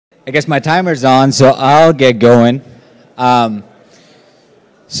I guess my timer's on, so I'll get going.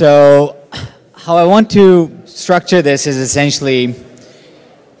 So how I want to structure this is essentially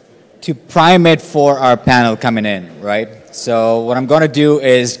to prime it for our panel coming in, right? So what I'm going to do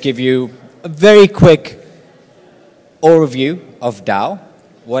is give you a very quick overview of DAO,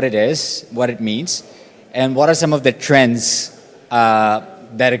 what it is, what it means, and what are some of the trends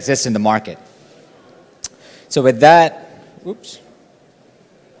that exist in the market. So with that, oops,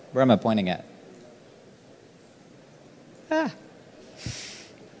 where am I pointing at?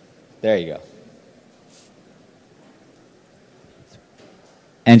 There you go.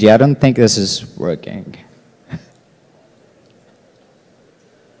 Angie, I don't think this is working.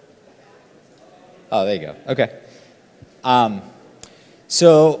 Oh, there you go. Okay.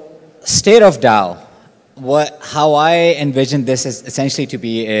 So, state of DAO. How I envision this is essentially to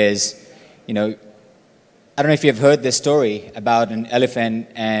be is, I don't know if you've heard this story about an elephant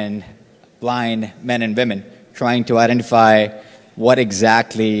and blind men and women trying to identify what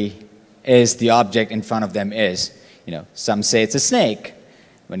exactly is the object in front of them is. Some say it's a snake.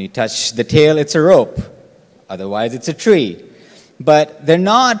 When you touch the tail, it's a rope. Otherwise, it's a tree. But they're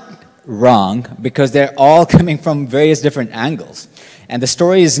not wrong because they're all coming from various different angles. And the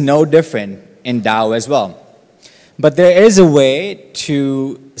story is no different in DAO as well. But there is a way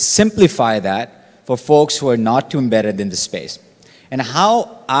to simplify that for folks who are not too embedded in the space. And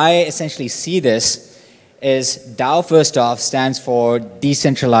how I essentially see this is DAO, first off, stands for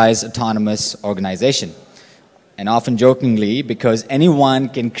Decentralized Autonomous Organization. And often jokingly, because anyone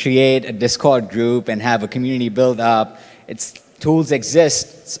can create a Discord group and have a community build up, its tools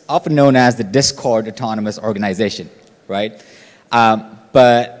exist. It's often known as the Discord Autonomous Organization, right?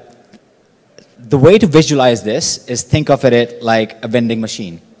 But the way to visualize this is think of it like a vending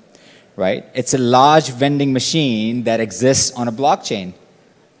machine, right? It's a large vending machine that exists on a blockchain.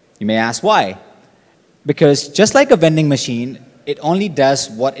 You may ask why? Because just like a vending machine, it only does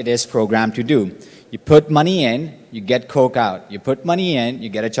what it is programmed to do. You put money in, you get Coke out. You put money in, you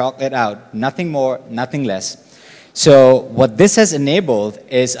get a chocolate out. Nothing more, nothing less. So what this has enabled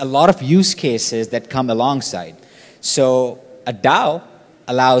is a lot of use cases that come alongside. So a DAO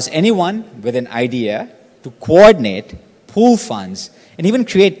allows anyone with an idea to coordinate, pool funds, and even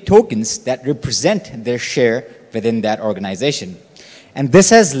create tokens that represent their share within that organization. And this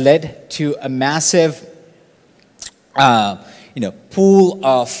has led to a massive pool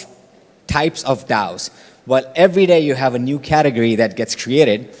of types of DAOs. While every day you have a new category that gets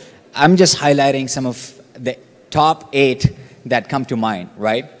created, I'm just highlighting some of the top 8 that come to mind,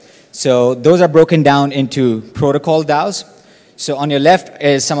 right? So those are broken down into protocol DAOs. So on your left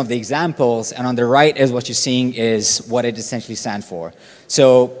is some of the examples, and on the right is what you're seeing is what it essentially stands for.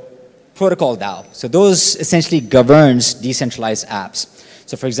 So protocol DAO. So those essentially governs decentralized apps.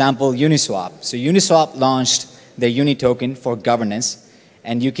 So for example, Uniswap. So Uniswap launched their Uni token for governance,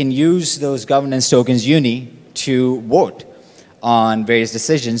 and you can use those governance tokens, Uni, to vote on various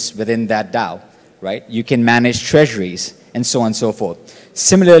decisions within that DAO, right? You can manage treasuries, and so on and so forth.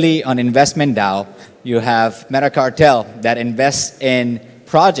 Similarly, on investment DAO, you have Metacartel that invests in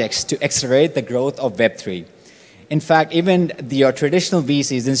projects to accelerate the growth of Web3. In fact, even your traditional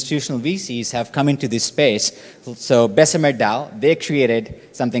VCs, institutional VCs, have come into this space. So Bessemer DAO, they created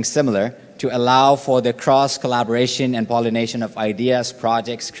something similar to allow for the cross-collaboration and pollination of ideas,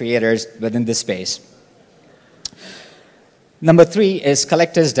 projects, creators within the space. Number 3 is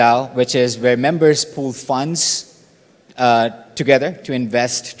Collectors DAO, which is where members pool funds together to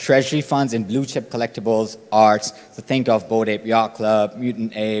invest treasury funds in blue chip collectibles, arts. So think of Bored Ape Yacht Club,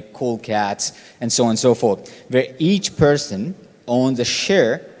 Mutant Ape, Cool Cats, and so on and so forth, where each person owns a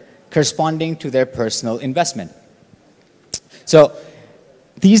share corresponding to their personal investment. So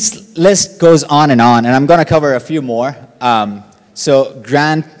this list goes on, and I'm going to cover a few more. The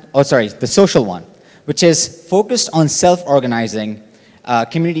social one, which is focused on self-organizing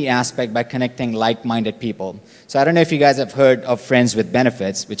community aspect by connecting like-minded people. So I don't know if you guys have heard of Friends with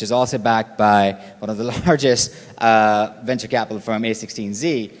Benefits, which is also backed by one of the largest venture capital firm,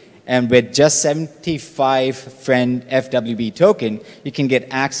 A16Z. And with just 75 Friend FWB token, you can get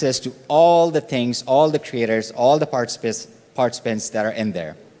access to all the things, all the creators, all the participants that are in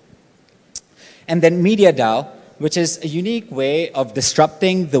there. And then Media DAO, which is a unique way of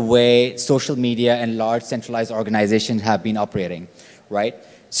disrupting the way social media and large centralized organizations have been operating, right?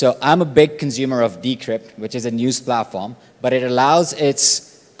 So I'm a big consumer of Decrypt, which is a news platform, but it allows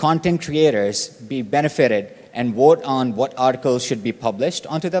its content creators be benefited and vote on what articles should be published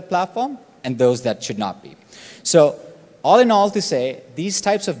onto the platform and those that should not be. So all in all to say, these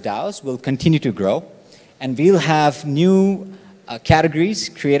types of DAOs will continue to grow, and we'll have new categories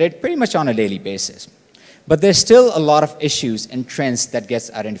created pretty much on a daily basis. But there's still a lot of issues and trends that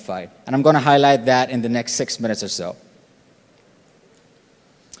gets identified. And I'm going to highlight that in the next 6 minutes or so.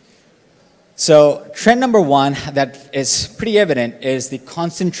 So trend number one that is pretty evident is the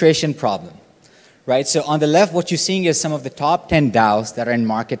concentration problem, right? So on the left, what you're seeing is some of the top 10 DAOs that are in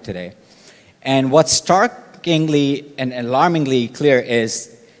market today. And what's starkly and alarmingly clear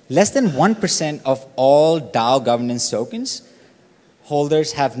is less than 1% of all DAO governance tokens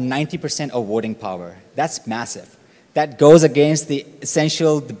holders have 90% of voting power. That's massive. That goes against the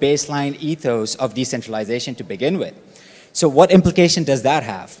baseline ethos of decentralization to begin with. So what implication does that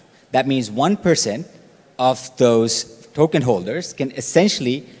have? That means 1% of those token holders can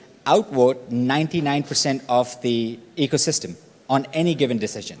essentially outvote 99% of the ecosystem on any given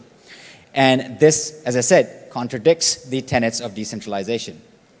decision. And this, as I said, contradicts the tenets of decentralization.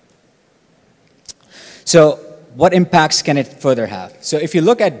 So what impacts can it further have? So if you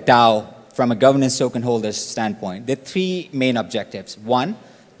look at DAO from a governance token holder's standpoint, there are three main objectives. One,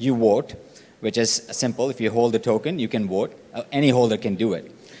 you vote, which is simple. If you hold a token, you can vote. Any holder can do it.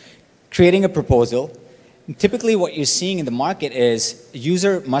 Creating a proposal. Typically what you're seeing in the market is a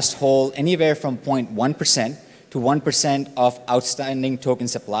user must hold anywhere from 0.1% to 1% of outstanding token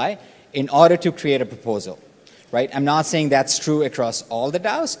supply in order to create a proposal. Right? I'm not saying that's true across all the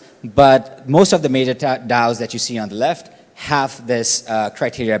DAOs, but most of the major DAOs that you see on the left have this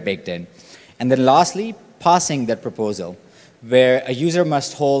criteria baked in. And then lastly, passing that proposal, where a user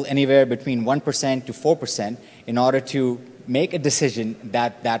must hold anywhere between 1% to 4% in order to make a decision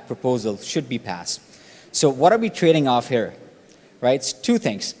that that proposal should be passed. So what are we trading off here? Right? It's two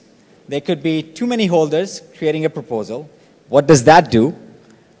things. There could be too many holders creating a proposal. What does that do?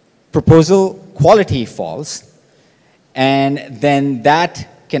 Proposal quality falls. And then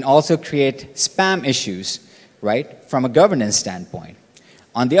that can also create spam issues, right, from a governance standpoint.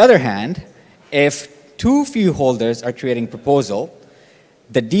 On the other hand, if too few holders are creating proposal,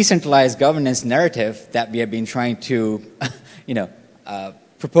 the decentralized governance narrative that we have been trying to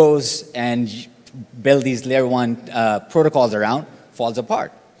propose and build these layer one protocols around falls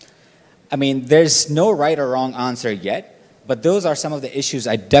apart. I mean, there's no right or wrong answer yet. But those are some of the issues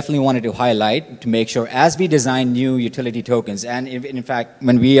I definitely wanted to highlight to make sure as we design new utility tokens, and in fact,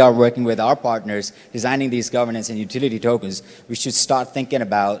 when we are working with our partners designing these governance and utility tokens, we should start thinking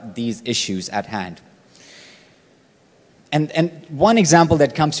about these issues at hand. And one example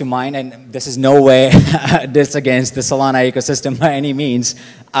that comes to mind, and this is no way this against the Solana ecosystem by any means,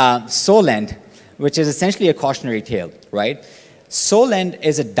 Solend, which is essentially a cautionary tale, right? Solend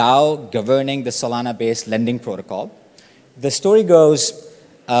is a DAO governing the Solana-based lending protocol. The story goes,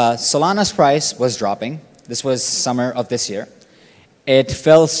 Solana's price was dropping. This was summer of this year. It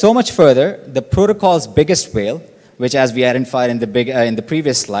fell so much further, the protocol's biggest whale, which as we identified in the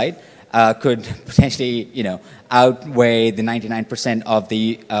previous slide, could potentially outweigh the 99% of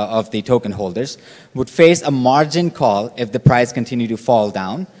the token holders, would face a margin call if the price continued to fall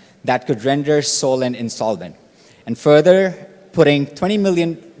down that could render Solend insolvent. And further, putting $20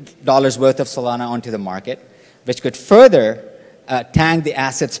 million worth of Solana onto the market, which could further tank the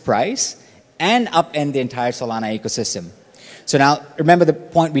asset's price and upend the entire Solana ecosystem. So now, remember the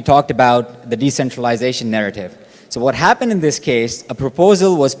point we talked about, the decentralization narrative. So what happened in this case, a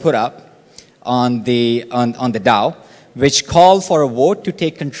proposal was put up on the DAO, which called for a vote to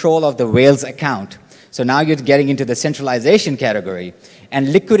take control of the whale's account. So now you're getting into the centralization category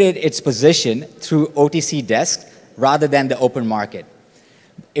and liquidate its position through OTC desk rather than the open market.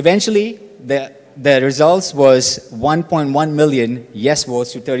 Eventually, the results was 1.1 million yes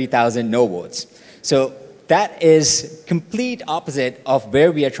votes to 30,000 no votes. So that is complete opposite of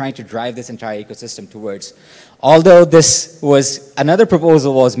where we are trying to drive this entire ecosystem towards. Although another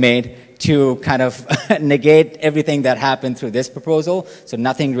proposal was made to kind of negate everything that happened through this proposal, so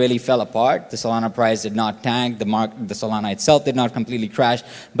nothing really fell apart. The Solana price did not tank, the Solana itself did not completely crash.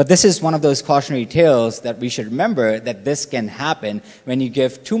 But this is one of those cautionary tales that we should remember that this can happen when you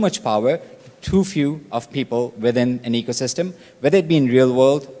give too much power too few of people within an ecosystem, whether it be in real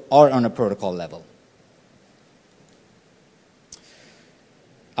world or on a protocol level.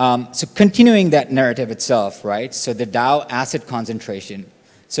 So continuing that narrative itself, right? So the DAO asset concentration.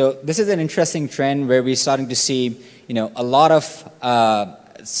 So this is an interesting trend where we're starting to see, a lot of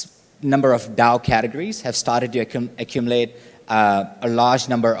number of DAO categories have started to accumulate a large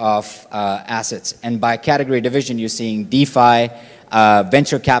number of assets. And by category division, you're seeing DeFi,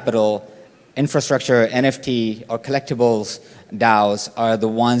 venture capital, infrastructure, NFT, or collectibles DAOs are the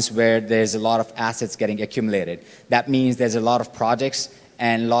ones where there's a lot of assets getting accumulated. That means there's a lot of projects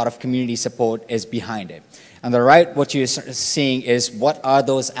and a lot of community support is behind it. On the right, what you're seeing is what are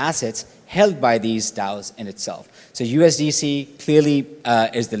those assets held by these DAOs in itself. So USDC clearly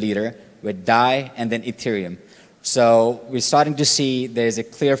is the leader with DAI and then Ethereum. So we're starting to see there's a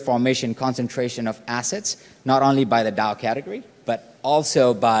clear formation concentration of assets, not only by the DAO category, but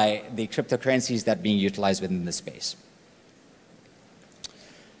also by the cryptocurrencies that are being utilized within the space.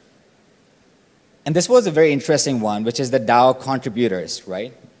 And this was a very interesting one, which is the DAO contributors,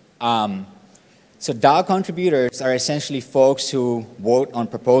 right? So DAO contributors are essentially folks who vote on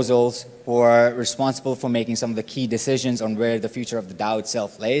proposals, who are responsible for making some of the key decisions on where the future of the DAO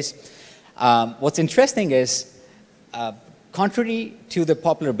itself lays. What's interesting is, contrary to the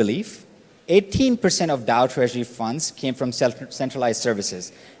popular belief, 18% of DAO treasury funds came from centralized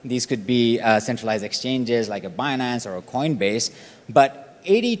services. These could be centralized exchanges like a Binance or a Coinbase, but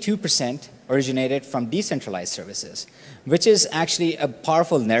 82% originated from decentralized services, which is actually a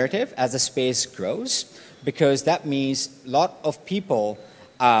powerful narrative as the space grows, because that means a lot of people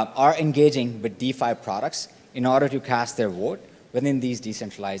are engaging with DeFi products in order to cast their vote within these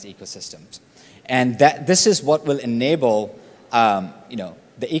decentralized ecosystems. And this is what will enable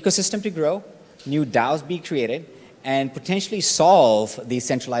the ecosystem to grow, new DAOs be created, and potentially solve the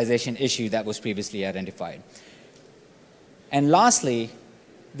centralization issue that was previously identified. And lastly,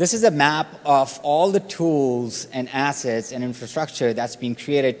 this is a map of all the tools and assets and infrastructure that's being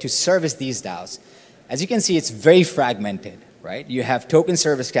created to service these DAOs. As you can see, it's very fragmented, right? You have token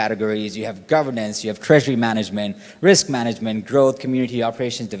service categories, you have governance, you have treasury management, risk management, growth, community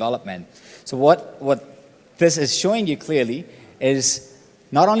operations development. So what this is showing you clearly is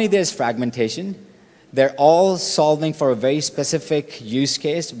not only there's fragmentation, they're all solving for a very specific use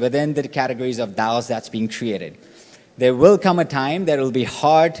case within the categories of DAOs that's being created. There will come a time that it will be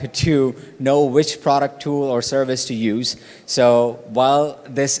hard to know which product, tool, or service to use. So while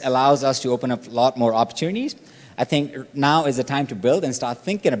this allows us to open up a lot more opportunities, I think now is the time to build and start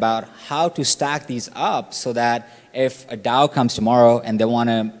thinking about how to stack these up so that if a DAO comes tomorrow and they want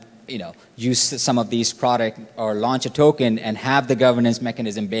to use some of these products or launch a token and have the governance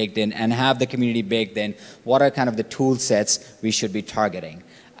mechanism baked in and have the community baked in, what are kind of the tool sets we should be targeting?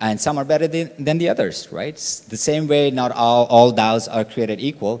 And some are better than the others, right? The same way not all DAOs are created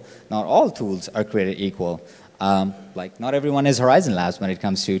equal, not all tools are created equal. Like not everyone is Horizen Labs when it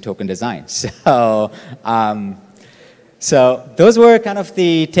comes to token design. So, so those were kind of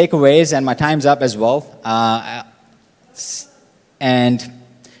the takeaways, and my time's up as well. And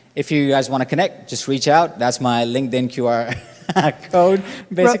if you guys want to connect, just reach out. That's my LinkedIn QR code,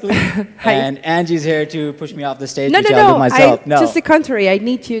 basically. And Angie's here to push me off the stage, which I'll do myself. No, just the contrary. I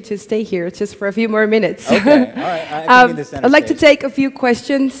need you to stay here just for a few more minutes. Okay, all right. I'd like to take a few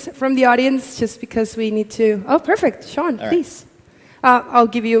questions from the audience, just because we need to. Oh, perfect. Sean, please. I'll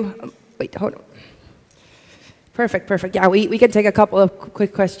give you. Wait, hold on. Perfect, perfect. Yeah, we can take a couple of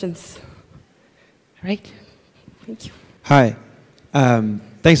quick questions. All right. Thank you. Hi.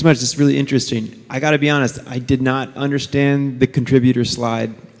 Thanks so much. It's really interesting. I got to be honest, I did not understand the contributor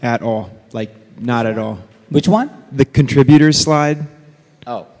slide at all. Like, not at all. Which one? The contributor slide.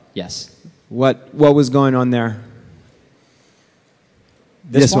 Oh, yes. What was going on there?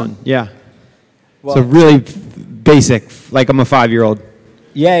 This one? Yeah. Well, so really basic, like I'm a 5-year-old.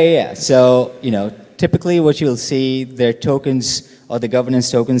 Yeah. So, typically what you'll see, their tokens or the governance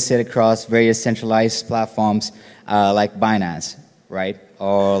tokens sit across various centralized platforms like Binance, right?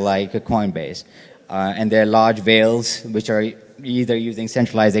 Or like a Coinbase. And they're large veils, which are either using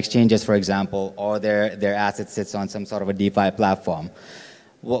centralized exchanges, for example, or their asset sits on some sort of a DeFi platform.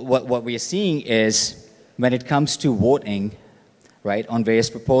 What we're seeing is when it comes to voting, right, on various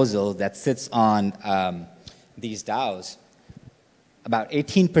proposals that sits on these DAOs, about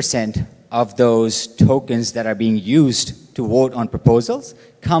 18% of those tokens that are being used to vote on proposals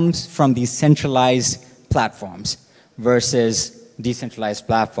comes from these centralized platforms versus decentralized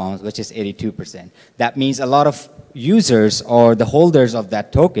platforms, which is 82%. That means a lot of users or the holders of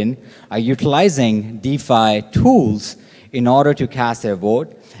that token are utilizing DeFi tools in order to cast their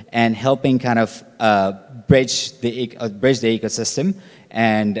vote and helping kind of bridge the ecosystem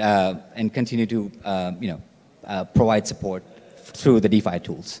and continue to provide support through the DeFi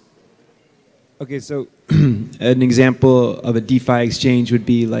tools. Okay, so an example of a DeFi exchange would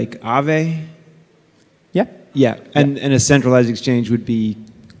be like Aave. Yeah. Yeah, and a centralized exchange would be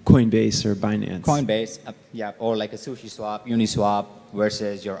Coinbase or Binance. Coinbase, yeah, or like a Sushi Swap, Uniswap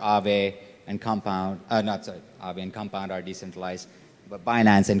versus your Aave and Compound. Aave and Compound are decentralized, but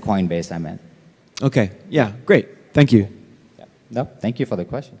Binance and Coinbase, I meant. Okay, yeah, great. Thank you. Yeah. No, thank you for the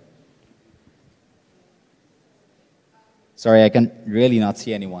question. Sorry, I can really not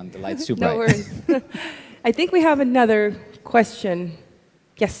see anyone. The light's too bright. No worries. I think we have another question.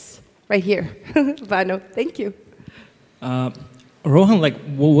 Yes, right here. Vano, thank you. Rohan, like,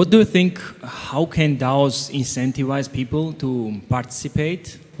 what do you think, how can DAOs incentivize people to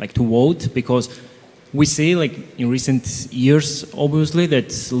participate, like to vote? Because we see, like, in recent years, obviously,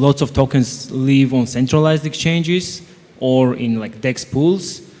 that lots of tokens live on centralized exchanges or in, like, DEX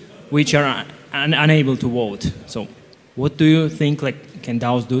pools, which are unable to vote. So what do you think, like, can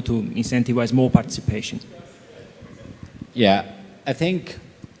DAOs do to incentivize more participation? Yeah, I think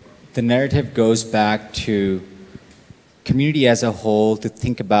the narrative goes back to community as a whole to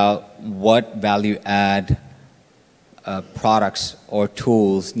think about what value add products or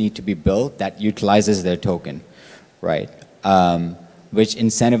tools need to be built that utilizes their token, right? Which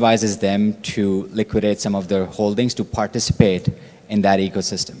incentivizes them to liquidate some of their holdings to participate in that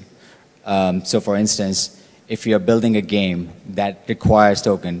ecosystem. So for instance, if you're building a game that requires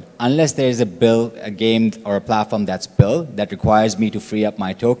token, unless there's a game or a platform that's built that requires me to free up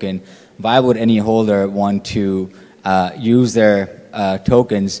my token, why would any holder want to use their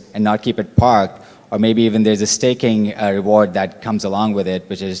tokens and not keep it parked? Or maybe even there's a staking reward that comes along with it,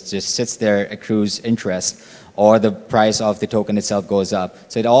 which is just sits there, accrues interest, or the price of the token itself goes up.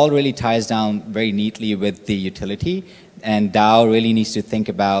 So it all really ties down very neatly with the utility, and DAO really needs to think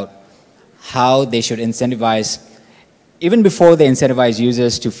about how they should incentivize, even before they incentivize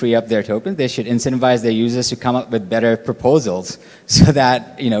users to free up their tokens, they should incentivize their users to come up with better proposals so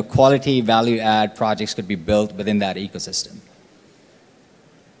that, you know, quality value add projects could be built within that ecosystem.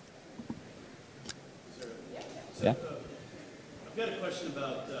 Yeah. I've got a question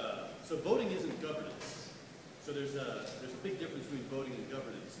about, so voting isn't governance. So there's a big difference between voting and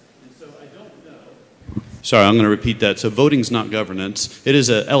governance. And so I don't know. Sorry, I'm going to repeat that. So voting's not governance. It is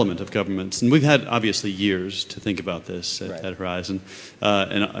an element of governance. And we've had, obviously, years to think about this at Horizen.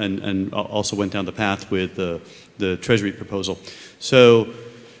 And also went down the path with the Treasury proposal. So,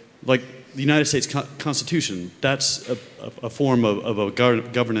 like, the United States Constitution, that's a form of a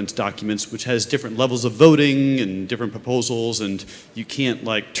governance document which has different levels of voting and different proposals, and you can't,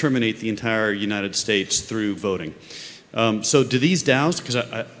 like, terminate the entire United States through voting. So do these DAOs, because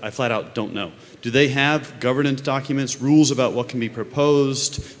I flat out don't know, do they have governance documents, rules about what can be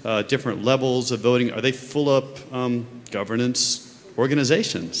proposed, different levels of voting? Are they full-up governance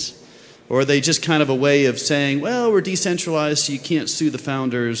organizations? Or are they just kind of a way of saying, well, we're decentralized, so you can't sue the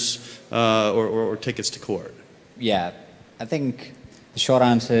founders or take us to court? Yeah, I think the short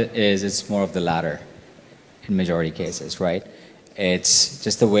answer is it's more of the latter in majority cases, right? It's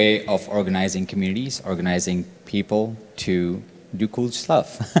just a way of organizing communities, organizing people to do cool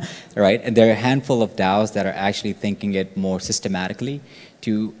stuff, right? And there are a handful of DAOs that are actually thinking it more systematically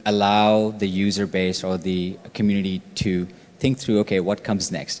to allow the user base or the community to think through, okay, what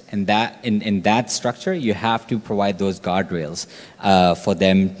comes next? And that in that structure, you have to provide those guardrails for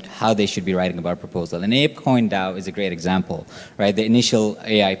them, how they should be writing about proposal. And ApeCoin DAO is a great example, right? The initial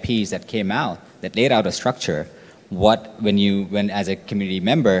AIPs that came out, that laid out a structure, when as a community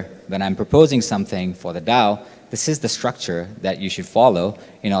member, when I'm proposing something for the DAO, this is the structure that you should follow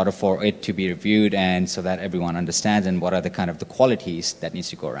in order for it to be reviewed and so that everyone understands and what are the kind of the qualities that needs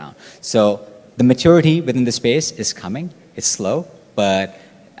to go around. So the maturity within the space is coming. It's slow, but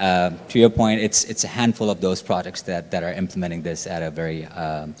to your point, it's a handful of those projects that are implementing this at a very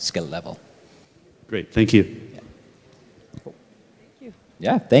skilled level. Great, thank you. Yeah. Cool. Thank you.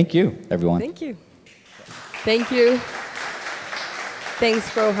 Yeah, thank you, everyone. Thank you. Thank you.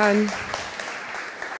 Thanks, Rohan.